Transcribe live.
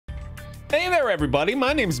Hey there everybody,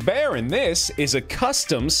 my name's Baer and this is a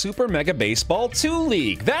custom Super Mega Baseball 2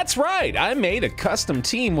 League. That's right, I made a custom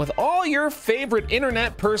team with all your favorite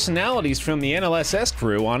internet personalities from the NLSS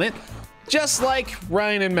crew on it, just like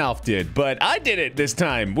Ryan and MALF did. But I did it this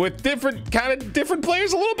time with different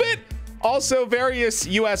players a little bit. Also, various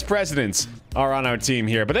US presidents are on our team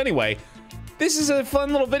here. But anyway, this is a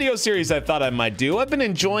fun little video series I thought I might do. I've been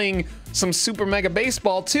enjoying some Super Mega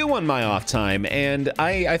Baseball 2 on my off time, and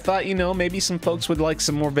I thought, you know, maybe some folks would like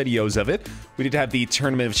some more videos of it. We did have the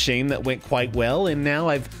Tournament of Shame that went quite well, and now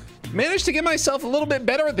I've managed to get myself a little bit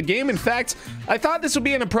better at the game. In fact, I thought this would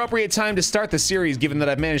be an appropriate time to start the series, given that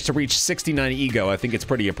I've managed to reach 69 ego. I think it's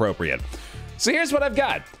pretty appropriate. So here's what I've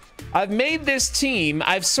got. I've made this team.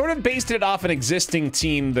 I've sort of based it off an existing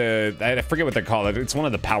team. I forget what they're called. It's one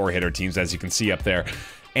of the power hitter teams, as you can see up there.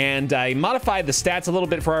 And I modified the stats a little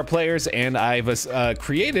bit for our players, and I've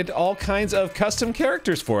created all kinds of custom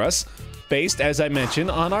characters for us, based, as I mentioned,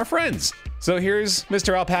 on our friends. So here's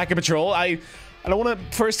Mr. Alpaca Patrol. I don't want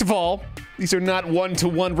to, first of all, these are not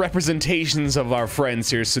one-to-one representations of our friends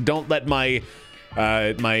here, so don't let my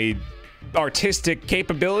artistic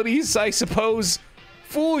capabilities, I suppose,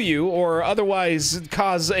 fool you or otherwise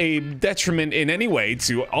cause a detriment in any way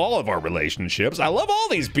to all of our relationships. I love all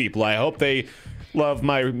these people. I hope they love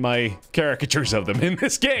my caricatures of them in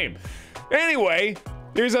this game. Anyway,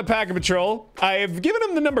 here's Alpaca Patrol. I have given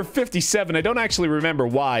them the number 57. I don't actually remember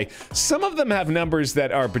why. Some of them have numbers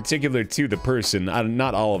that are particular to the person.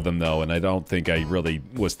 Not all of them, though, and I don't think I really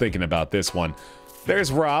was thinking about this one.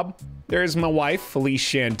 There's Rob. There's my wife, Felice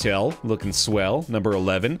Chantel, looking swell, number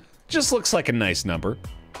 11. Just looks like a nice number.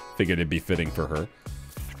 Figured it'd be fitting for her.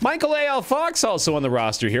 Michael A.L. Fox also on the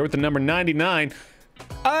roster here with the number 99.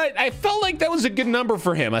 I felt like that was a good number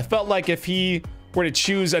for him. I felt like if he were to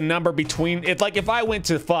choose a number between, if I went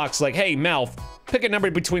to Fox like, hey, MALF, pick a number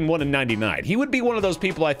between 1 and 99. He would be one of those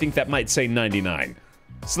people I think that might say 99.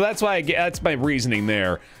 So that's why that's my reasoning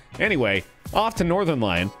there. Anyway, off to Northern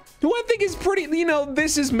Lion, who I think is pretty, you know,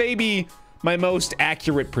 this is maybe my most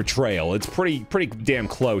accurate portrayal. It's pretty damn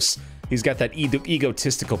close. He's got that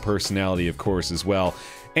egotistical personality, of course, as well.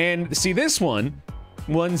 And see this one,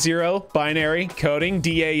 1-0, binary, coding,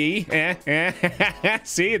 DAE,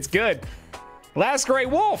 see, it's good. Last Great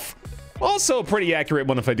Wolf, also a pretty accurate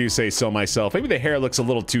one if I do say so myself. Maybe the hair looks a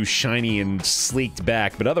little too shiny and sleeked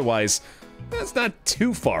back, but otherwise, that's not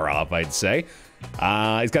too far off, I'd say.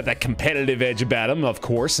 He's got that competitive edge about him, of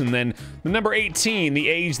course, and then the number 18, the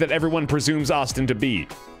age that everyone presumes Austin to be.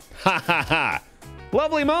 Ha ha ha.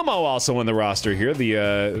 Lovely Momo also on the roster here,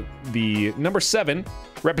 the number 7,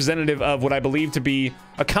 representative of what I believe to be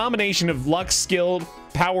a combination of luck, skill,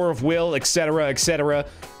 power of will, etc.,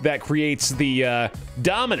 that creates the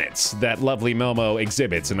dominance that Lovely Momo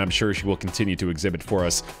exhibits, and I'm sure she will continue to exhibit for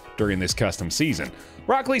us during this custom season.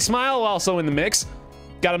 Rockley Smile also in the mix.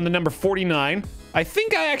 Got him the number 49. I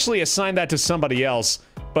think I actually assigned that to somebody else,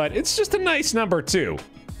 but it's just a nice number too.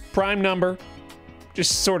 Prime number,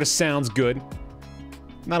 just sort of sounds good.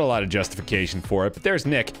 Not a lot of justification for it, but there's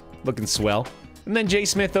Nick, looking swell. And then J.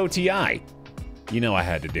 Smith OTI. You know I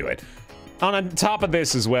had to do it. On top of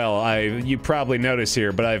this as well, you probably notice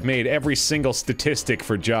here, but I've made every single statistic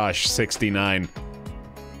for Josh 69.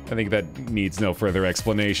 I think that needs no further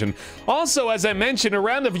explanation. Also, as I mentioned, a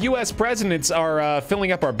round of US presidents are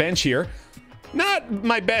filling up our bench here. Not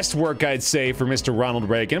my best work, I'd say, for Mr. Ronald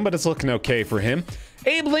Reagan, but it's looking okay for him.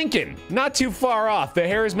 Abe Lincoln, not too far off. The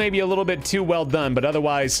hair is maybe a little bit too well done, but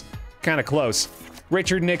otherwise, kind of close.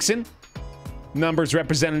 Richard Nixon, numbers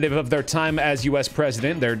representative of their time as US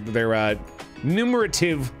president. Their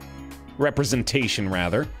numerative representation,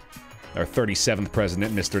 rather. Our 37th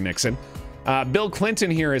president, Mr. Nixon. Bill Clinton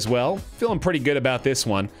here as well. Feeling pretty good about this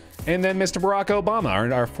one. And then Mr. Barack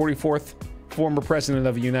Obama, our 44th former president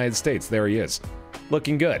of the United States. There he is.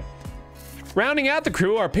 Looking good. Rounding out the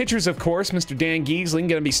crew, our pitchers, of course, Mr. Dan Giesling, going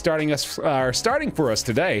to be starting for us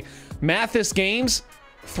today. Mathis Games,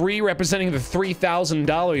 3 representing the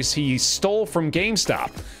 $3,000 he stole from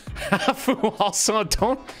GameStop. Hafu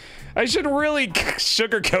also, I should really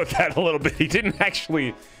sugarcoat that a little bit. He didn't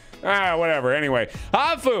actually, whatever. Anyway,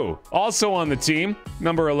 Hafu also on the team,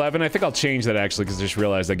 number 11. I think I'll change that actually because I just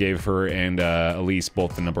realized I gave her and Elise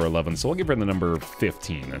both the number 11. So we'll give her the number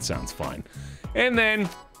 15. That sounds fine. And then,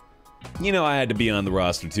 you know, I had to be on the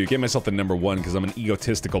roster too. Gave myself the number 1 because I'm an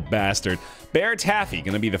egotistical bastard. BaerTaffy,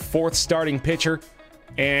 gonna be the 4th starting pitcher.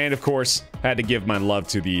 And of course, had to give my love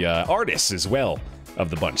to the artists as well of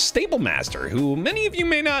the bunch. Staple Master, who many of you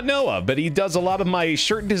may not know of, but he does a lot of my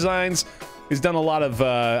shirt designs. He's done a lot of,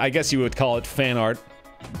 I guess you would call it fan art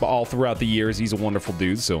all throughout the years. He's a wonderful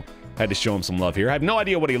dude, so Had to show him some love here. I have no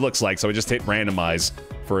idea what he looks like, so I just hit randomize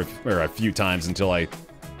for a few times until I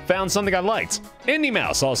found something I liked. Indy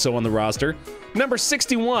Mouse also on the roster. Number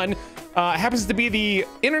 61 happens to be the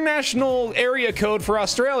international area code for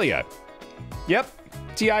Australia. Yep,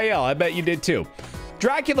 TIL. I bet you did too.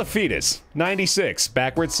 Dracula Fetus, 96.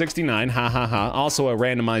 Backwards 69. Ha ha ha. Also a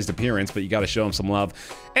randomized appearance, but you got to show him some love.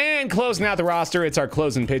 And closing out the roster, it's our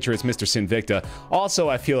closing pitcher. It's Mr. Sinvicta. Also,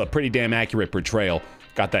 I feel a pretty damn accurate portrayal.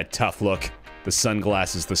 Got that tough look. The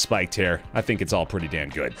sunglasses, the spiked hair. I think it's all pretty damn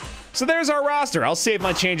good. So there's our roster. I'll save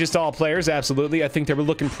my changes to all players, absolutely. I think they were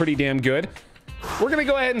looking pretty damn good. We're going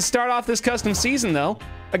to go ahead and start off this custom season, though,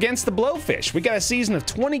 against the Blowfish. We got a season of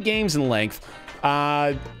 20 games in length.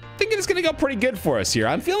 Thinking it's going to go pretty good for us here.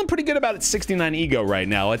 I'm feeling pretty good about its 69 ego right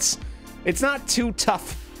now. It's not too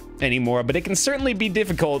tough anymore, but it can certainly be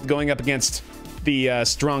difficult going up against the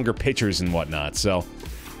stronger pitchers and whatnot. So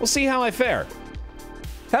we'll see how I fare.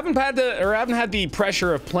 Haven't had the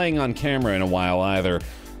pressure of playing on camera in a while either,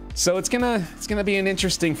 so it's gonna be an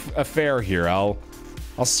interesting affair here. I'll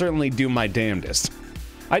certainly do my damnedest.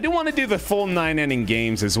 I do want to do the full 9-inning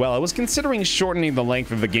games as well. I was considering shortening the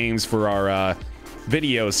length of the games for our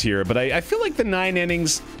videos here, but I feel like the 9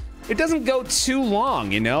 innings, it doesn't go too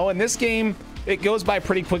long, you know. In this game, it goes by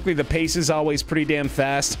pretty quickly. The pace is always pretty damn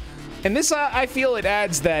fast, and this I feel it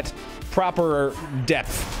adds that proper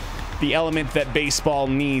depth. The element that baseball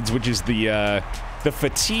needs, which is the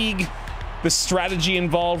fatigue, the strategy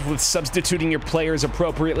involved with substituting your players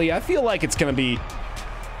appropriately. I feel like it's gonna be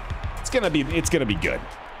good.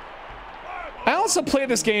 I also play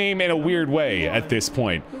this game in a weird way at this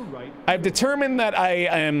point. I've determined that I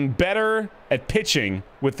am better at pitching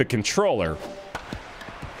with the controller,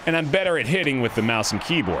 and I'm better at hitting with the mouse and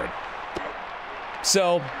keyboard.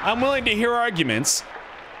 So I'm willing to hear arguments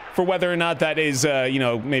for whether or not that is, you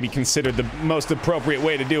know, maybe considered the most appropriate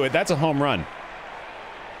way to do it. That's a home run.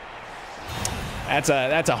 That's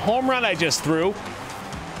a home run I just threw.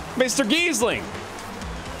 Mr. Giesling.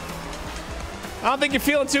 I don't think you're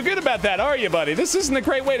feeling too good about that, are you, buddy? This isn't a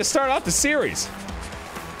great way to start off the series.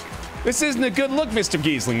 This isn't a good look, Mr.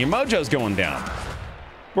 Giesling. Your mojo's going down.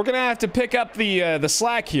 We're gonna have to pick up the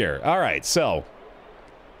slack here. All right, so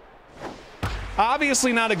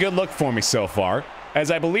obviously not a good look for me so far. As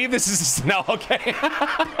I believe this is... No, okay.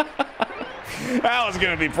 That was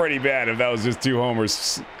going to be pretty bad if that was just 2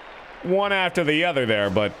 homers, one after the other there,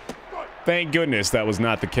 but thank goodness that was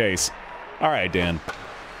not the case. All right, Dan.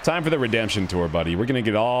 Time for the redemption tour, buddy. We're going to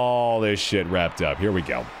get all this shit wrapped up. Here we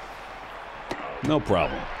go. No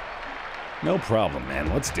problem. No problem, man.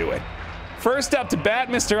 Let's do it. First up to bat,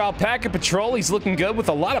 Mr. Alpaca Patrol. He's looking good with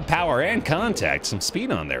a lot of power and contact. Some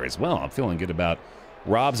speed on there as well. I'm feeling good about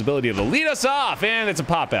Rob's ability to lead us off, and it's a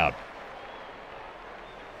pop out.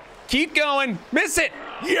 Keep going. Miss it.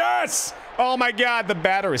 Yes. Oh my God, the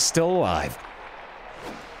batter is still alive.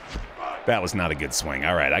 That was not a good swing.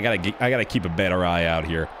 All right, I gotta keep a better eye out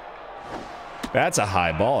here. That's a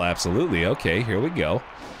high ball, absolutely. Okay, here we go.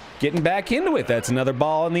 Getting back into it. That's another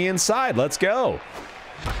ball on the inside. Let's go.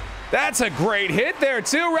 That's a great hit there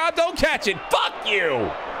too, Rob. Don't catch it. Fuck you.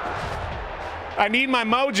 I need my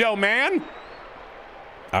mojo, man.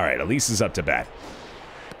 All right, Elise is up to bat.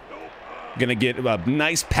 Gonna get a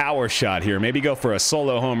nice power shot here. Maybe go for a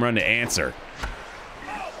solo home run to answer.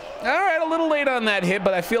 All right, a little late on that hit,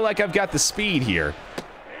 but I feel like I've got the speed here.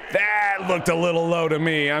 That looked a little low to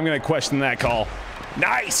me. I'm gonna question that call.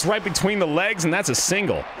 Nice, right between the legs, and that's a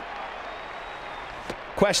single.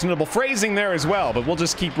 Questionable phrasing there as well, but we'll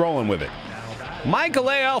just keep rolling with it. Michael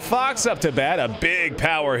A.L. Fox up to bat, a big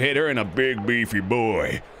power hitter and a big beefy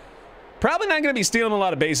boy. Probably not going to be stealing a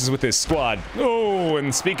lot of bases with this squad. Oh,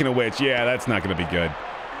 and speaking of which, yeah, that's not going to be good.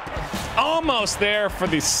 Almost there for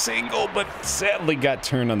the single, but sadly got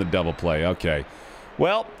turned on the double play. Okay.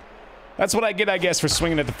 Well, that's what I get, I guess, for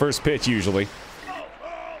swinging at the first pitch usually.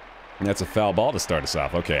 And that's a foul ball to start us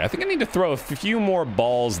off. Okay, I think I need to throw a few more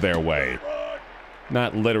balls their way.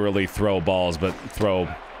 Not literally throw balls, but throw,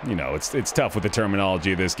 you know, it's tough with the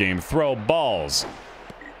terminology of this game. Throw balls.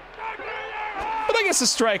 But I guess a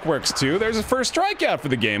strike works too. There's a first strikeout for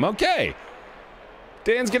the game. Okay.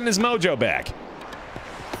 Dan's getting his mojo back.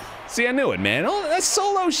 See, I knew it, man. Oh, that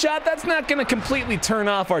solo shot, that's not going to completely turn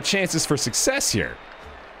off our chances for success here.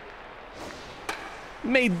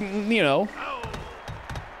 Made, you know,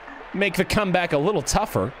 make the comeback a little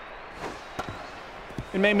tougher.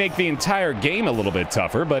 It may make the entire game a little bit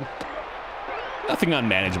tougher, but nothing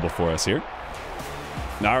unmanageable for us here.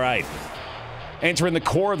 All right. Entering the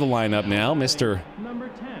core of the lineup now, Mr.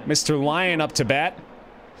 Lion up to bat.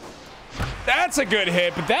 That's a good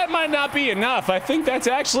hit, but that might not be enough. I think that's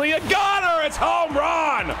actually a goner. It's home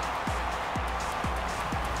run.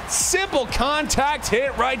 Simple contact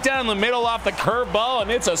hit right down the middle off the curveball,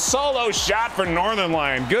 and it's a solo shot for Northern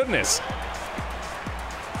Lion. Goodness.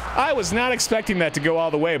 I was not expecting that to go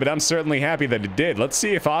all the way, but I'm certainly happy that it did. Let's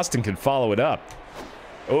see if Austin can follow it up.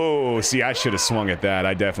 Oh, see, I should have swung at that.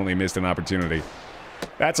 I definitely missed an opportunity.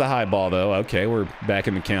 That's a high ball, though. Okay, we're back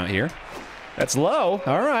in the count here. That's low.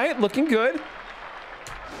 All right, looking good.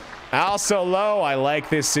 Also low. I like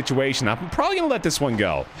this situation. I'm probably going to let this one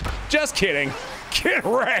go. Just kidding. Get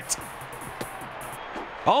wrecked.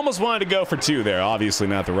 Almost wanted to go for 2 there. Obviously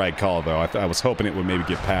not the right call, though. I was hoping it would maybe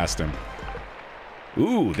get past him.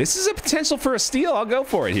 Ooh, this is a potential for a steal. I'll go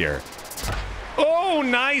for it here. Oh,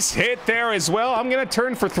 nice hit there as well. I'm going to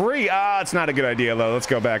turn for 3. Ah, it's not a good idea, though. Let's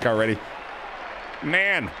go back already.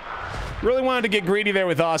 Man, really wanted to get greedy there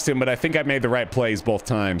with Austin, but I think I made the right plays both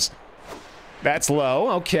times. That's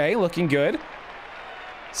low. Okay, looking good.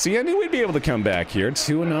 See, I knew we'd be able to come back here.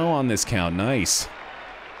 2-0 on this count. Nice.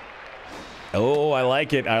 Oh, I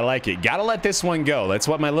like it. I like it. Gotta let this one go. That's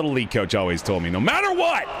what my little league coach always told me. No matter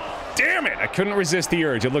what! Damn it! I couldn't resist the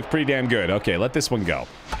urge. It looked pretty damn good. Okay, let this one go.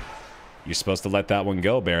 You're supposed to let that one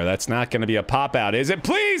go, Baer. That's not going to be a pop-out, is it?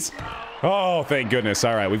 Please! Oh, thank goodness.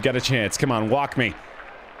 All right, we've got a chance. Come on, walk me.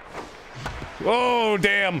 Oh,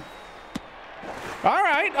 damn. All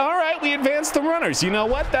right, we advanced the runners. You know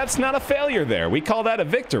what? That's not a failure there. We call that a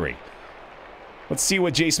victory. Let's see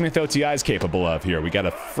what J. Smith OTI is capable of here. We got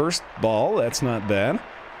a first ball. That's not bad.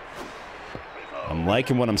 I'm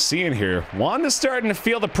liking what I'm seeing here. Wanda's starting to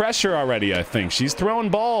feel the pressure already, I think. She's throwing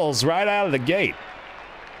balls right out of the gate.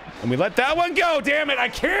 And we let that one go. Damn it, I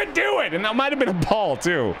can't do it. And that might have been a ball,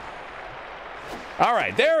 too. All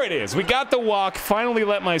right, there it is. We got the walk. Finally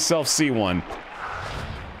let myself see one.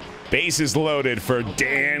 Bases loaded for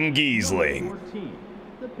Dan Giesling.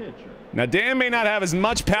 Now, Dan may not have as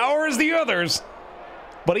much power as the others,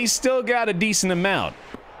 but he's still got a decent amount.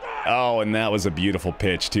 Oh, and that was a beautiful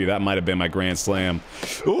pitch, too. That might have been my grand slam.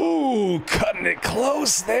 Ooh, cutting it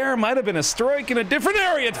close there. Might have been a strike in a different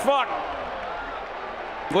area. Fuck.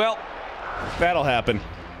 Well, that'll happen.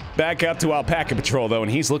 Back up to Alpaca Patrol, though,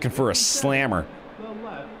 and he's looking for a slammer.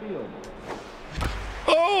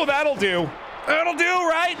 Oh, that'll do. That'll do,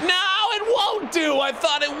 right? No, it won't do. I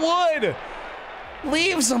thought it would.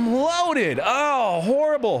 Leaves them loaded. Oh,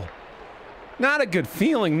 horrible. Not a good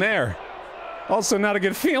feeling there. Also not a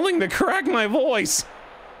good feeling to crack my voice.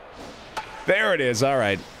 There it is. All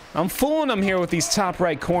right. I'm fooling them here with these top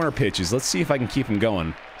right corner pitches. Let's see if I can keep them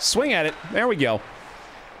going. Swing at it. There we go.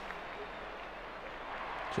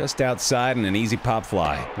 Just outside and an easy pop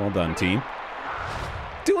fly. Well done, team.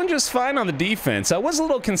 Doing just fine on the defense. I was a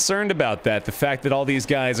little concerned about that. The fact that all these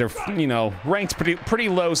guys are, you know, ranked pretty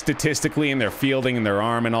low statistically in their fielding and their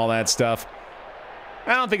arm and all that stuff.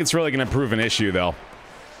 I don't think it's really going to prove an issue, though.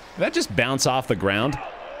 Did that just bounce off the ground?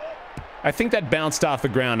 I think that bounced off the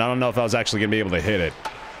ground. I don't know if I was actually going to be able to hit it.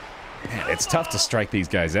 Man, it's tough to strike these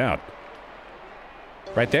guys out.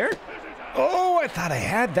 Right there? Oh, I thought I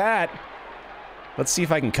had that. Let's see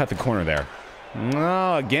if I can cut the corner there.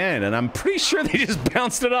 No, again, and I'm pretty sure they just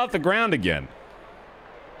bounced it off the ground again.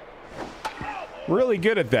 Really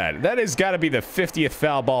good at that. That has got to be the 50th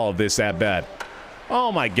foul ball of this at-bat. Oh,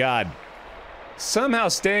 my God. Somehow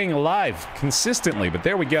staying alive consistently, but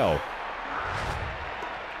there we go.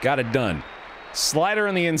 Got it done. Slider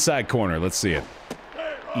in the inside corner. Let's see it.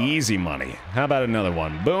 Easy money. How about another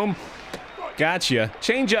one? Boom. Gotcha.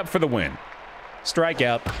 Change up for the win.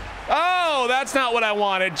 Strikeout. Oh, that's not what I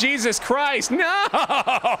wanted. Jesus Christ. No!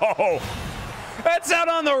 That's out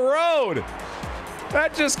on the road.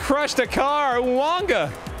 That just crushed a car.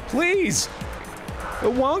 Uwanga, please.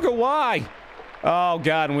 Uwanga, why? Oh,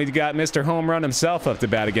 God, and we've got Mr. Home Run himself up to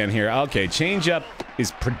bat again here. Okay, changeup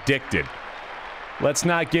is predicted. Let's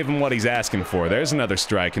not give him what he's asking for. There's another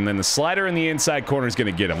strike, and then the slider in the inside corner is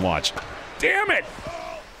going to get him. Watch. Damn it!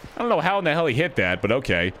 I don't know how in the hell he hit that, but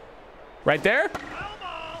okay. Right there?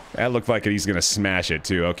 That looked like he's going to smash it,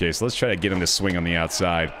 too. Okay, so let's try to get him to swing on the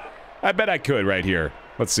outside. I bet I could right here.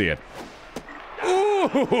 Let's see it.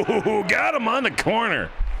 Ooh, got him on the corner.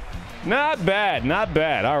 Not bad, not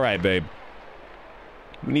bad. All right, babe.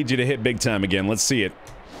 We need you to hit big time again. Let's see it.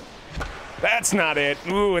 That's not it.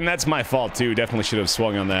 Ooh, and that's my fault, too. Definitely should have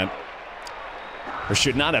swung on that. Or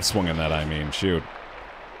should not have swung on that, I mean. Shoot.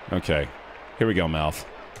 Okay. Here we go, MALF.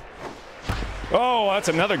 Oh, that's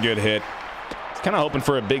another good hit. Kind of hoping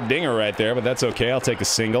for a big dinger right there, but that's okay. I'll take a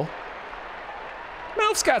single.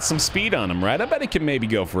 MALF's got some speed on him, right? I bet he can maybe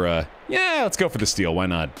go for a... Yeah, let's go for the steal. Why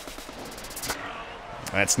not?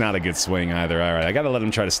 That's not a good swing either. All right, I got to let him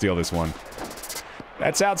try to steal this one.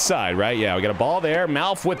 That's outside, right? Yeah, we got a ball there.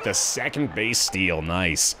 MALF with the second base steal.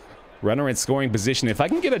 Nice. Runner in scoring position. If I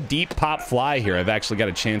can get a deep pop fly here, I've actually got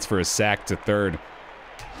a chance for a sack to third.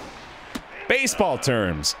 Baseball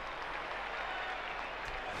terms.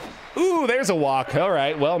 Ooh, there's a walk. All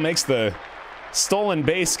right, well, makes the stolen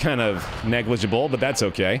base kind of negligible, but that's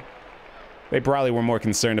okay. They probably were more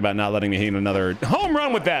concerned about not letting me hit another home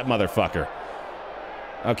run with that motherfucker.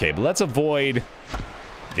 Okay, but let's avoid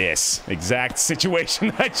this exact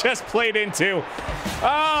situation I just played into.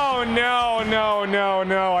 Oh, no, no, no,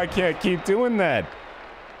 no. I can't keep doing that.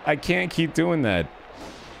 I can't keep doing that.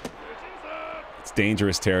 It's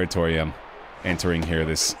dangerous territory I'm entering here.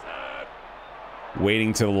 This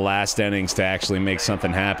waiting to the last innings to actually make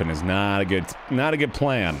something happen is not a good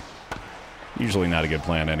plan. Usually not a good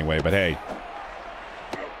plan anyway, but hey.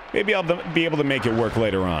 Maybe I'll be able to make it work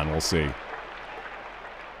later on. We'll see.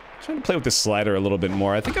 Trying to play with the slider a little bit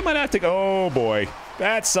more. I think I might have to go. Oh, boy.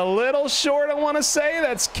 That's a little short, I want to say.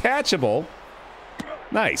 That's catchable.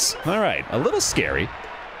 Nice. All right. A little scary.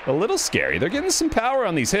 A little scary. They're getting some power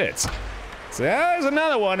on these hits. So there's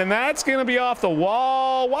another one, and that's going to be off the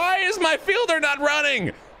wall. Why is my fielder not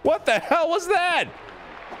running? What the hell was that?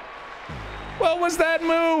 What was that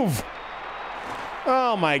move?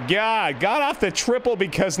 Oh, my God. Got off the triple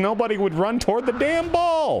because nobody would run toward the damn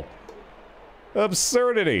ball.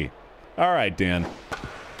 Absurdity. All right, Dan.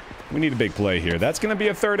 We need a big play here. That's going to be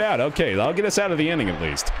a third out. Okay, that'll get us out of the inning at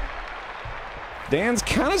least. Dan's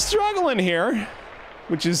kind of struggling here,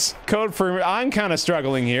 which is code for I'm kind of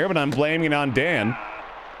struggling here, but I'm blaming it on Dan.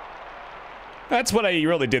 That's what I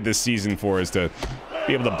really did this season for, is to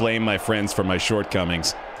be able to blame my friends for my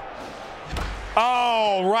shortcomings.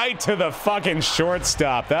 Oh, right to the fucking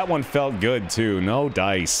shortstop. That one felt good, too. No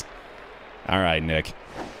dice. All right, Nick.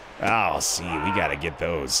 Oh, see, we got to get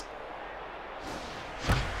those.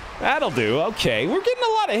 That'll do. Okay, we're getting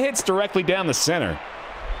a lot of hits directly down the center,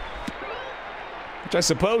 which I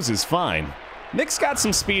suppose is fine. Nick's got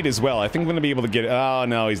some speed as well. I think I'm going to be able to get... Oh,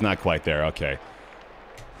 no, he's not quite there. Okay.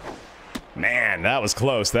 Man, that was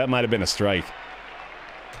close. That might have been a strike.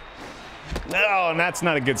 No, and that's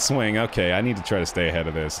not a good swing. Okay, I need to try to stay ahead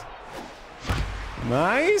of this.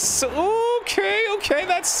 Nice. Okay, okay,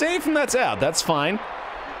 that's safe and that's out. That's fine.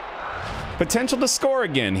 Potential to score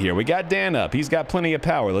again here. We got Dan up. He's got plenty of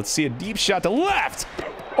power. Let's see a deep shot to left.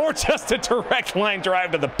 Or just a direct line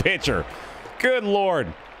drive to the pitcher. Good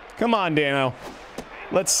Lord. Come on, Dano.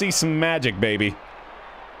 Let's see some magic, baby.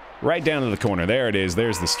 Right down to the corner. There it is.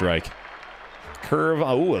 There's the strike. Curve.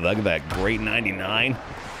 Oh, look at that. Great 99.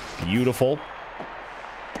 Beautiful.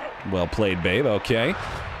 Well played, babe. Okay.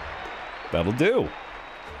 That'll do.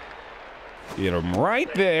 Get him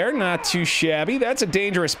right there. Not too shabby. That's a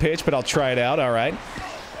dangerous pitch, but I'll try it out. All right.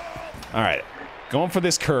 All right. Going for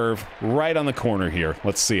this curve right on the corner here.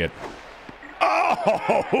 Let's see it.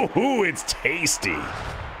 Oh, it's tasty.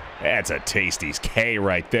 That's a Tasty's K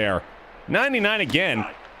right there. 99 again.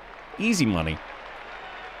 Easy money.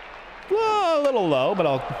 Well, a little low, but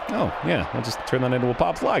I'll... Oh, yeah. I'll just turn that into a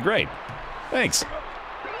pop fly. Great. Thanks.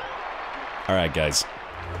 All right, guys.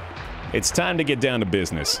 It's time to get down to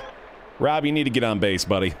business. Rob, you need to get on base,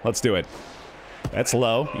 buddy. Let's do it. That's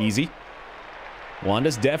low. Easy.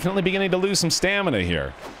 Wanda's definitely beginning to lose some stamina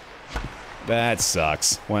here. That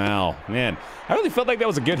sucks. Wow. Man, I really felt like that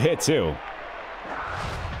was a good hit, too.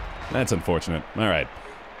 That's unfortunate. All right.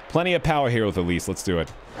 Plenty of power here with Elise. Let's do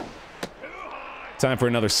it. Time for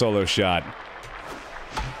another solo shot.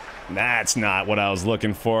 That's not what I was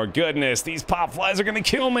looking for. Goodness, these pop flies are going to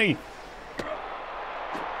kill me.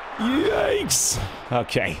 Yikes.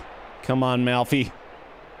 Okay. Come on, Malfy.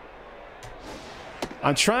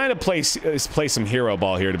 I'm trying to play some hero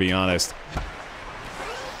ball here, to be honest.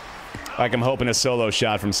 Like I'm hoping a solo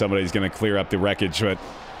shot from somebody's going to clear up the wreckage, but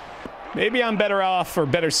maybe I'm better off or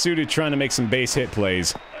better suited trying to make some base hit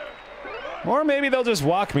plays. Or maybe they'll just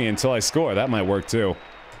walk me until I score. That might work, too.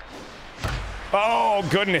 Oh,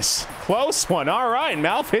 goodness. Close one. All right,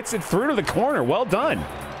 Malf hits it through to the corner. Well done.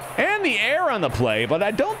 And the air on the play, but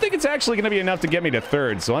I don't think it's actually going to be enough to get me to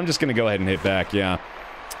third, so I'm just going to go ahead and hit back, yeah.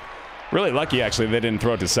 Really lucky, actually, they didn't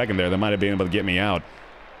throw it to second there. They might have been able to get me out.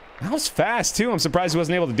 That was fast, too. I'm surprised he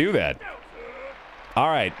wasn't able to do that. All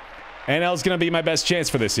right. NL's going to be my best chance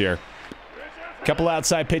for this here. Couple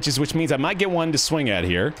outside pitches, which means I might get one to swing at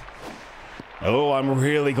here. Oh, I'm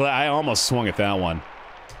really glad. I almost swung at that one.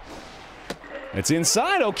 It's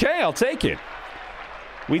inside. Okay, I'll take it.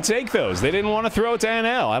 We take those. They didn't want to throw it to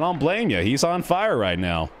NL. I don't blame you. He's on fire right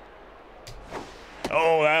now.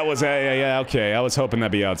 Oh, that was yeah, okay. I was hoping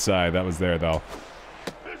that'd be outside. That was there, though.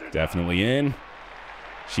 Definitely in.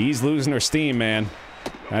 She's losing her steam, man.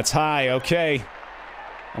 That's high. Okay.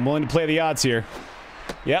 I'm willing to play the odds here.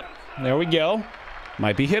 Yep. There we go.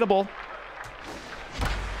 Might be hittable.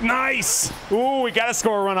 Nice! Ooh, we gotta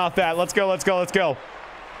score a run off that. Let's go, let's go, let's go.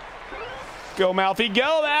 Go, Malfy,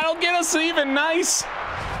 go! That'll get us even. Nice!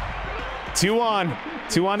 2 on.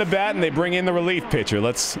 2 on to bat, and they bring in the relief pitcher.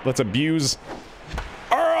 Let's abuse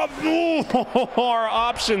our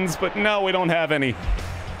options, but no, we don't have any.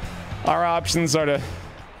 Our options are to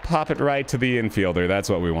pop it right to the infielder. That's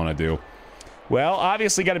what we want to do. Well,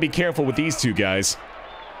 obviously got to be careful with these two guys.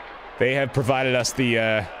 They have provided us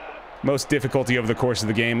the most difficulty over the course of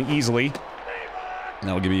the game, easily.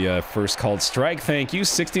 That'll give me a first called strike. Thank you.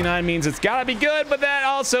 69 means it's got to be good, but that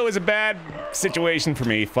also is a bad situation for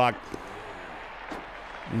me. Fuck.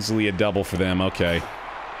 Easily a double for them. Okay.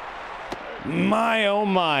 My, oh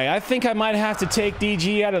my. I think I might have to take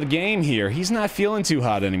DG out of the game here. He's not feeling too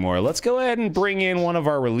hot anymore. Let's go ahead and bring in one of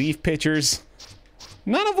our relief pitchers.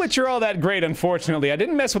 None of which are all that great, unfortunately. I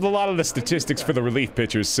didn't mess with a lot of the statistics for the relief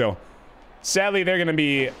pitchers, so sadly they're going to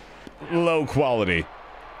be low quality.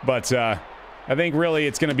 But I think really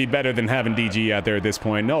it's going to be better than having DG out there at this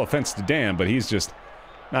point. No offense to Dan, but he's just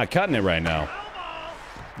not cutting it right now.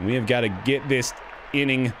 We have got to get this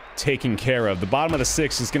inning taken care of. The bottom of the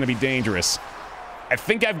 6th is going to be dangerous. I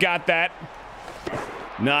think I've got that.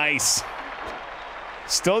 Nice.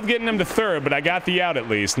 Still getting him to 3rd, but I got the out at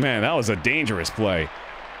least. Man, that was a dangerous play.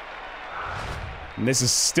 And this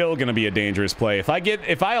is still going to be a dangerous play.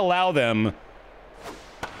 If I allow them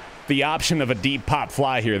the option of a deep pop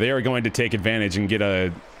fly here, they are going to take advantage and get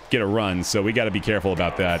a run. So we got to be careful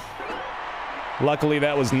about that. Luckily,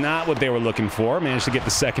 that was not what they were looking for. Managed to get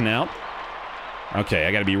the 2nd out. Okay,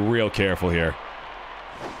 I got to be real careful here.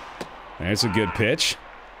 There's a good pitch.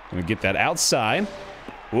 Gonna get that outside.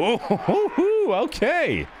 Ooh,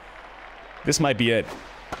 okay. This might be it.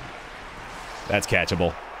 That's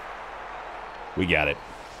catchable. We got it.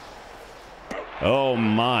 Oh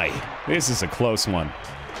my. This is a close one.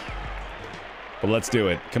 But let's do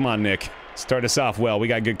it. Come on, Nick. Start us off well. We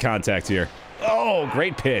got good contact here. Oh,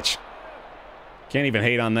 great pitch. Can't even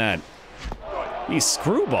hate on that. These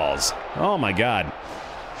screwballs. Oh my god.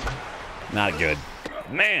 Not good.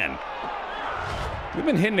 Man. We've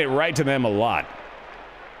been hitting it right to them a lot.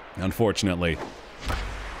 Unfortunately.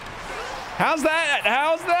 How's that?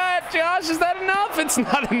 How's that, Josh? Is that enough? It's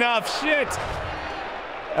not enough. Shit.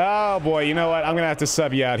 Oh boy, you know what? I'm gonna have to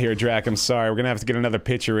sub you out here, Drac. I'm sorry. We're gonna have to get another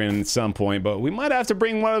pitcher in at some point, but we might have to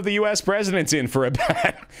bring one of the U.S. presidents in for a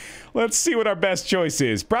bat. Let's see what our best choice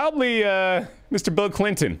is. Probably Mr. Bill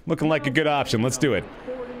Clinton. Looking like a good option. Let's do it.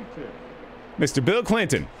 Mr. Bill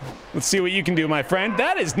Clinton. Let's see what you can do, my friend.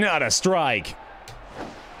 That is not a strike.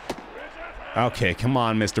 Okay, come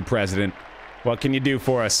on, Mr. President. What can you do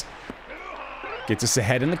for us? Gets us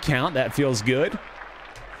ahead in the count. That feels good.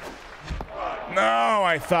 No,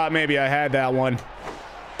 I thought maybe I had that one.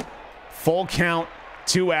 Full count,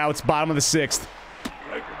 2 outs, bottom of the 6th.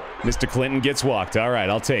 Mr. Clinton gets walked. All right,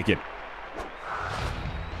 I'll take it.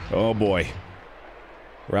 Oh, boy.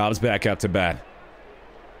 Rob's back up to bat.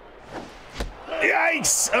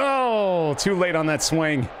 Yikes! Oh, too late on that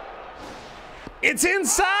swing. It's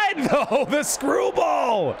inside, though! The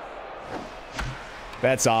screwball!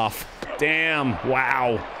 That's off. Damn.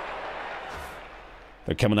 Wow.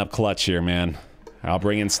 They're coming up clutch here, man. I'll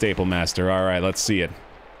bring in Staple Master. All right, let's see it.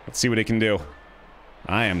 Let's see what it can do.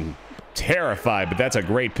 I am terrified, but that's a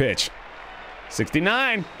great pitch.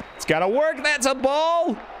 69. It's got to work. That's a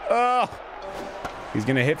ball. Oh. He's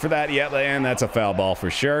going to hit for that. Yep, and that's a foul ball for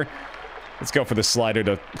sure. Let's go for the slider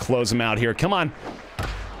to close him out here. Come on.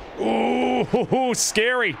 Ooh,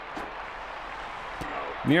 scary.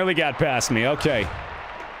 Nearly got past me. Okay.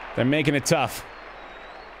 They're making it tough.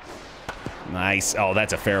 Nice. Oh,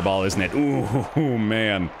 that's a fair ball, isn't it? Ooh,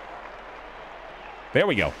 man. There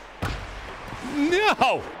we go.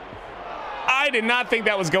 No! I did not think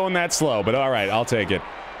that was going that slow, but all right, I'll take it.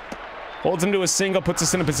 Holds him to a single, puts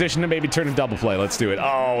us in a position to maybe turn a double play. Let's do it.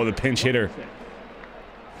 Oh, the pinch hitter.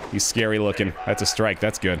 He's scary looking. That's a strike.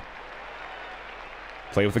 That's good.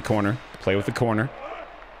 Play with the corner. Play with the corner.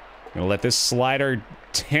 Gonna let this slider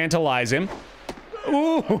tantalize him.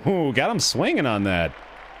 Ooh, got him swinging on that.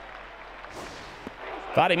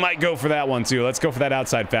 Thought he might go for that one, too. Let's go for that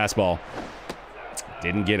outside fastball.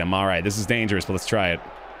 Didn't get him. All right, this is dangerous, but let's try it.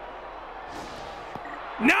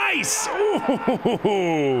 Nice!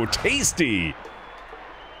 Ooh, tasty.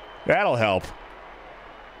 That'll help.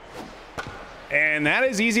 And that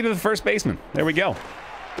is easy to the first baseman. There we go.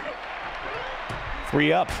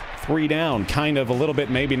 3 up, 3 down. Kind of, a little bit,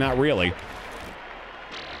 maybe not really.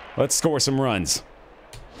 Let's score some runs.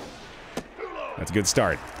 That's a good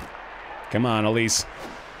start. Come on, Elise.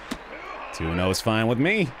 2-0 is fine with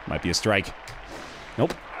me. Might be a strike.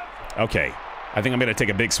 Nope. Okay. I think I'm going to take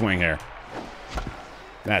a big swing here.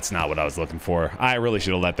 That's not what I was looking for. I really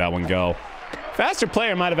should have let that one go. Faster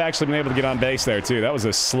player might have actually been able to get on base there, too. That was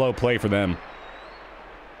a slow play for them.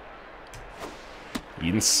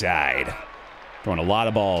 Inside. Throwing a lot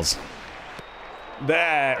of balls.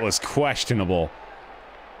 That was questionable.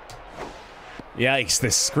 Yikes,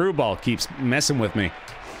 this screwball keeps messing with me.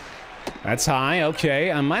 That's high,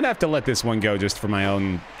 okay. I might have to let this one go just for my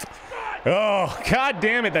own... Oh, god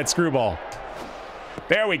damn it, that screwball.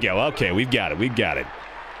 There we go. Okay, we've got it. We've got it.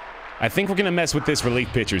 I think we're going to mess with this relief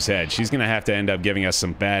pitcher's head. She's going to have to end up giving us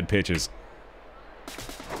some bad pitches.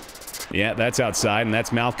 Yeah, that's outside, and that's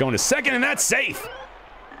MALF going to second, and that's safe.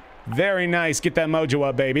 Very nice. Get that mojo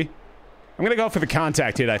up, baby. I'm going to go for the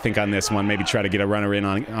contact hit, I think, on this one. Maybe try to get a runner in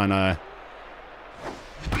on a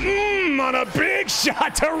big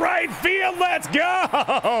shot to right field. Let's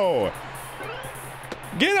go.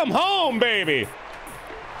 Get him home, baby.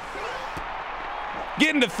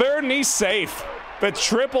 Getting to third, and he's safe. The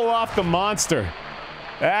triple off the monster.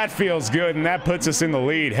 That feels good, and that puts us in the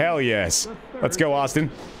lead. Hell yes. Let's go,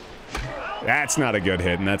 Austin. That's not a good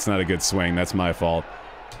hit, and that's not a good swing. That's my fault.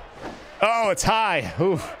 Oh, it's high.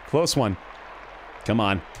 Ooh, close one. Come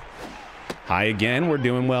on. High again. We're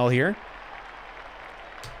doing well here.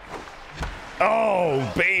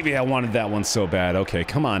 Oh, baby, I wanted that one so bad. Okay,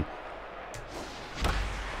 come on.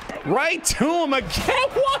 Right to him again.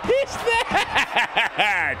 What is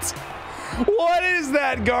that? What is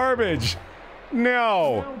that garbage?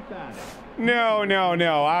 No. No, no,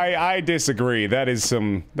 no. I disagree. That is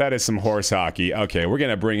some horse hockey. Okay, we're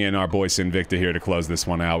gonna bring in our boy Sinvicta here to close this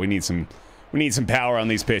one out. We need some power on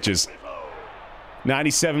these pitches.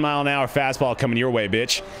 97-mile-an-hour fastball coming your way,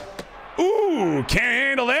 bitch. Ooh, can't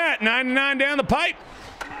handle that. 99 down the pipe.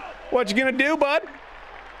 What you gonna do, bud?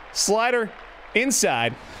 Slider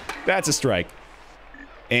inside. That's a strike.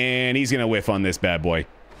 And he's gonna whiff on this bad boy.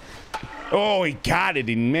 Oh, he got it.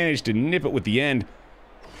 He managed to nip it with the end.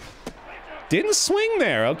 Didn't swing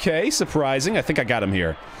there. Okay, surprising. I think I got him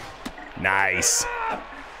here. Nice.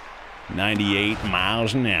 98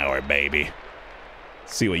 miles an hour, baby.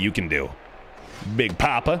 See what you can do. Big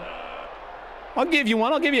Papa. I'll give you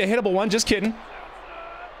one. I'll give you a hittable one. Just kidding.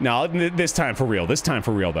 No, this time for real. This time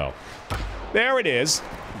for real, though. There it is.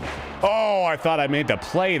 Oh, I thought I made the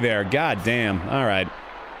play there. God damn. All right.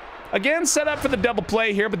 Again, set up for the double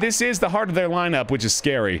play here, but this is the heart of their lineup, which is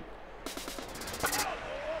scary.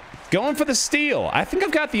 Going for the steal. I think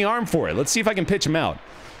I've got the arm for it. Let's see if I can pitch him out.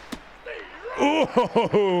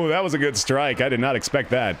 Ooh, that was a good strike. I did not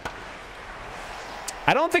expect that.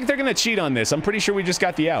 I don't think they're going to cheat on this. I'm pretty sure we just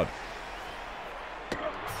got the out.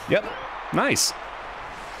 Yep. Nice.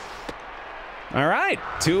 All right.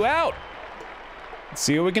 2 out. Let's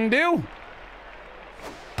see what we can do.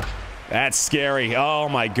 That's scary. Oh,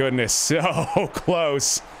 my goodness. So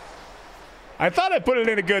close. I thought I put it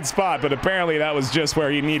in a good spot, but apparently that was just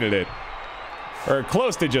where he needed it. Or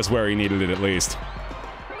close to just where he needed it, at least.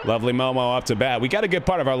 Lovely Momo up to bat. We got a good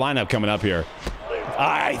part of our lineup coming up here.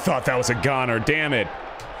 I thought that was a goner. Damn it.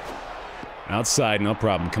 Outside, no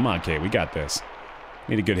problem. Come on, Kate. We got this.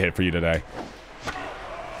 Need a good hit for you today.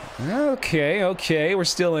 Okay, okay. We're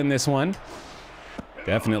still in this one.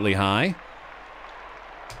 Definitely high.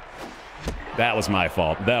 That was my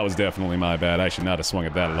fault. That was definitely my bad. I should not have swung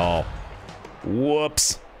at that at all.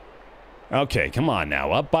 Whoops. Okay, come on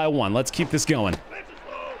now. Up by 1. Let's keep this going.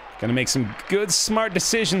 Gonna make some good, smart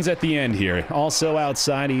decisions at the end here. Also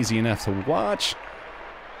outside, easy enough to watch.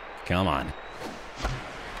 Come on.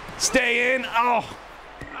 Stay in. Oh,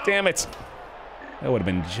 damn it. That would have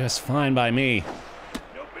been just fine by me.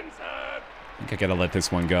 I think I gotta let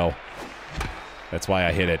this one go. That's why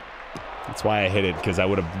I hit it. That's why I hit it, because I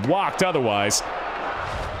would have walked otherwise.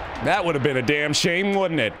 That would have been a damn shame,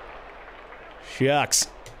 wouldn't it? Shucks.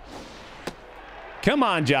 Come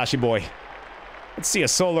on, Joshy boy. Let's see a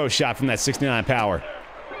solo shot from that 69 power.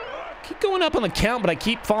 Keep going up on the count, but I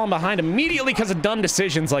keep falling behind immediately because of dumb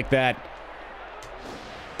decisions like that.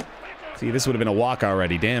 See, this would have been a walk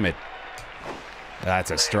already. Damn it.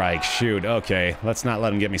 That's a strike. Shoot. Okay, let's not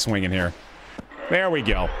let him get me swinging here. There we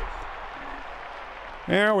go.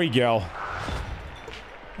 There we go.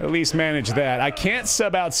 At least manage that. I can't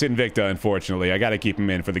sub out Sinvicta, unfortunately. I got to keep him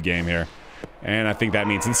in for the game here. And I think that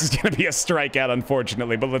means this is going to be a strikeout,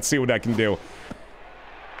 unfortunately. But let's see what I can do.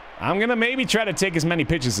 I'm going to maybe try to take as many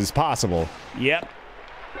pitches as possible. Yep.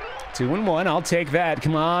 2-1. I'll take that.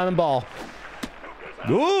 Come on, ball.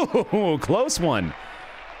 Ooh, close one.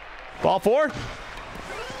 Ball 4.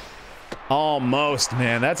 Almost,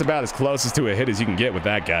 man. That's about as close as to a hit as you can get with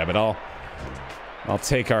that guy. But I'll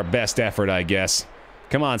take our best effort, I guess.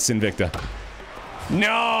 Come on, Sinvicta.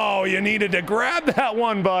 No, you needed to grab that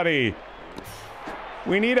one, buddy.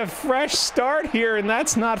 We need a fresh start here, and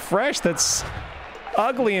that's not fresh. That's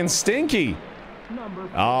ugly and stinky.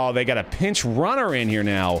 Oh, they got a pinch runner in here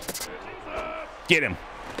now. Get him.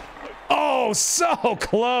 Oh, so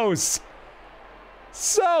close.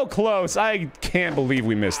 So close. I can't believe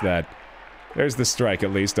we missed that. There's the strike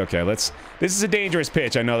at least. Okay, let's... This is a dangerous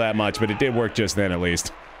pitch, I know that much, but it did work just then at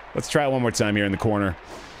least. Let's try it one more time here in the corner.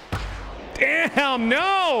 Damn,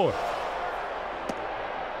 no!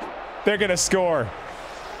 They're gonna score.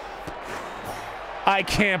 I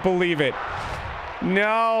can't believe it.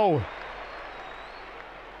 No.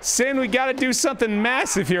 Sin, we gotta do something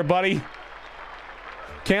massive here, buddy.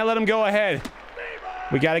 Can't let him go ahead.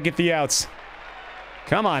 We gotta get the outs.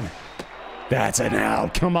 Come on. That's an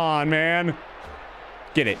out. Come on, man.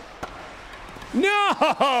 Get it.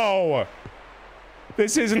 No!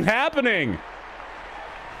 This isn't happening.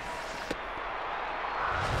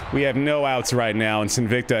 We have no outs right now, and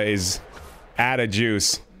Sinvicta is out of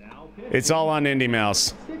juice. It's all on Indy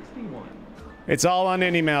Mouse. It's all on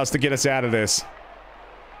Indy Mouse to get us out of this.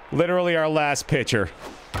 Literally our last pitcher.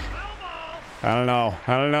 I don't know.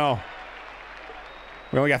 I don't know.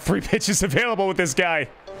 We only got 3 pitches available with this guy.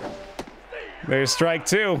 There's strike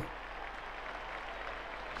 2.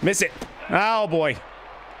 Miss it. Oh, boy.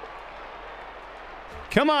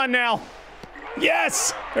 Come on now.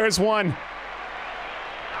 Yes! There's 1.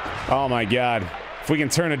 Oh, my God. If we can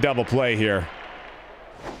turn a double play here,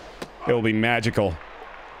 it will be magical.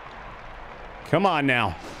 Come on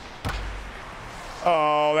now.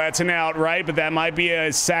 Oh, that's an out, right? But that might be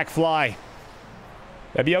a sac fly.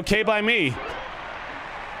 That'd be okay by me.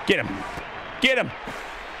 Get him. Get him.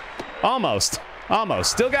 Almost.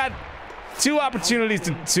 Almost. Still got 2 opportunities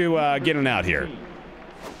to get an out here.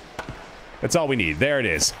 That's all we need. There it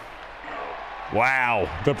is. Wow.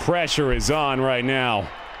 The pressure is on right now.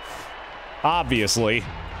 Obviously.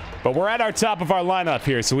 But we're at our top of our lineup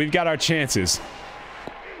here, so we've got our chances.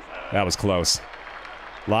 That was close.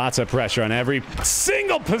 Lots of pressure on every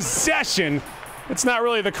single possession. It's not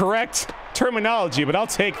really the correct terminology, but I'll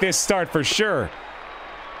take this start for sure.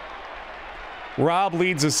 Rob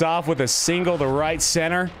leads us off with a single to right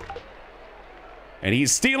center. And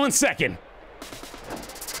he's stealing second.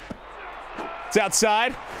 It's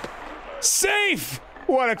outside. Safe!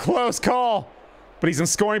 What a close call. But he's in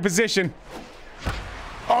scoring position.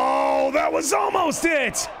 Oh, that was almost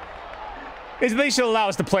it! They should allow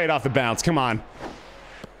us to play it off the bounce. Come on.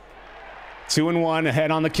 2-1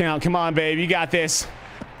 ahead on the count. Come on, babe. You got this.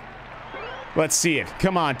 Let's see it.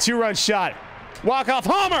 Come on. 2-run shot. Walk-off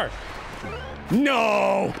homer!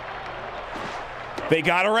 No! They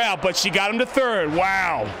got her out, but she got him to third.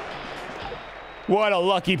 Wow. What a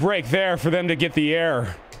lucky break there for them to get the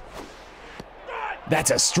error.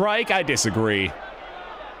 That's a strike? I disagree.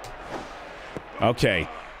 Okay.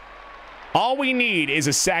 All we need is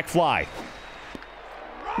a sac fly.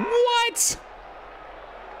 What?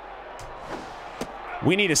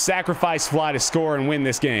 We need a sacrifice fly to score and win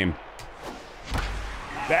this game.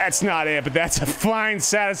 That's not it, but that's a fine,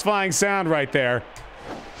 satisfying sound right there.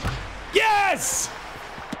 Yes!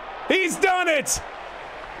 He's done it!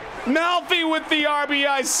 Malfi with the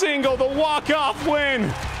RBI single, the walk-off win,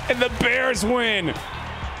 and the Bears win.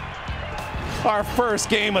 Our first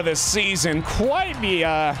game of the season. Quite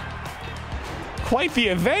the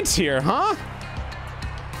event here, huh?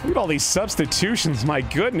 Look at all these substitutions, my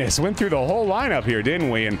goodness. Went through the whole lineup here, didn't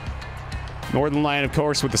we? And Northern Lion, of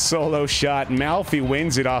course, with the solo shot. Malfi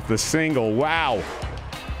wins it off the single. Wow.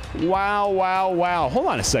 Wow, wow, wow. Hold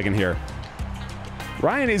on a second here.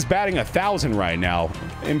 Ryan is batting 1,000 right now.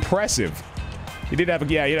 Impressive. He did have,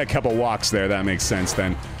 yeah, he had a couple walks there. That makes sense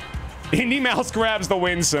then. Indy Mouse grabs the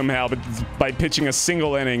win somehow, but by pitching a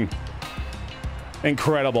single inning.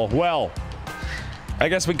 Incredible. Well, I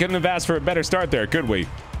guess we couldn't have asked for a better start there, could we?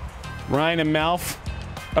 Ryan and MALF,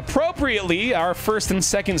 appropriately, our first and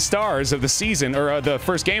second stars of the season, or the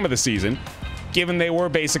first game of the season, given they were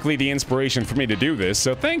basically the inspiration for me to do this.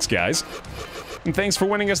 So thanks, guys. And thanks for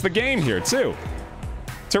winning us the game here, too.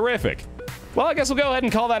 Terrific. Well, I guess we'll go ahead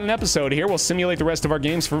and call that an episode here. We'll simulate the rest of our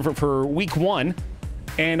games for week 1.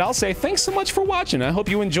 And I'll say thanks so much for watching. I hope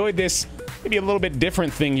you enjoyed this, maybe a little bit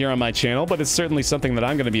different thing here on my channel, but it's certainly something that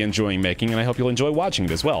I'm going to be enjoying making, and I hope you'll enjoy watching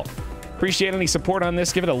it as well. Appreciate any support on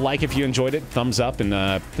this. Give it a like if you enjoyed it, thumbs up,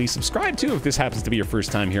 and please subscribe too if this happens to be your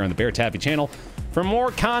first time here on the BaerTaffy channel for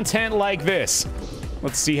more content like this.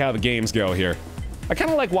 Let's see how the games go here. I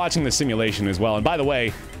kind of like watching the simulation as well. And by the way,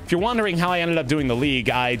 if you're wondering how I ended up doing the league,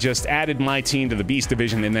 I just added my team to the Beast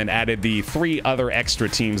Division and then added the 3 other extra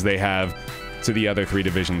teams they have to the other 3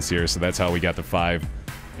 divisions here. So that's how we got the 5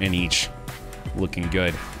 in each looking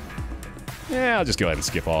good. Yeah, I'll just go ahead and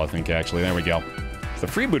skip all, I think, actually. There we go. The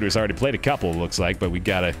freebooters already played a couple, looks like, but we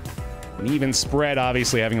got an even spread,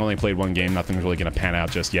 obviously. Having only played one game, nothing's really going to pan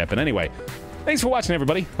out just yet. But anyway, thanks for watching,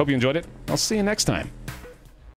 everybody. Hope you enjoyed it. I'll see you next time.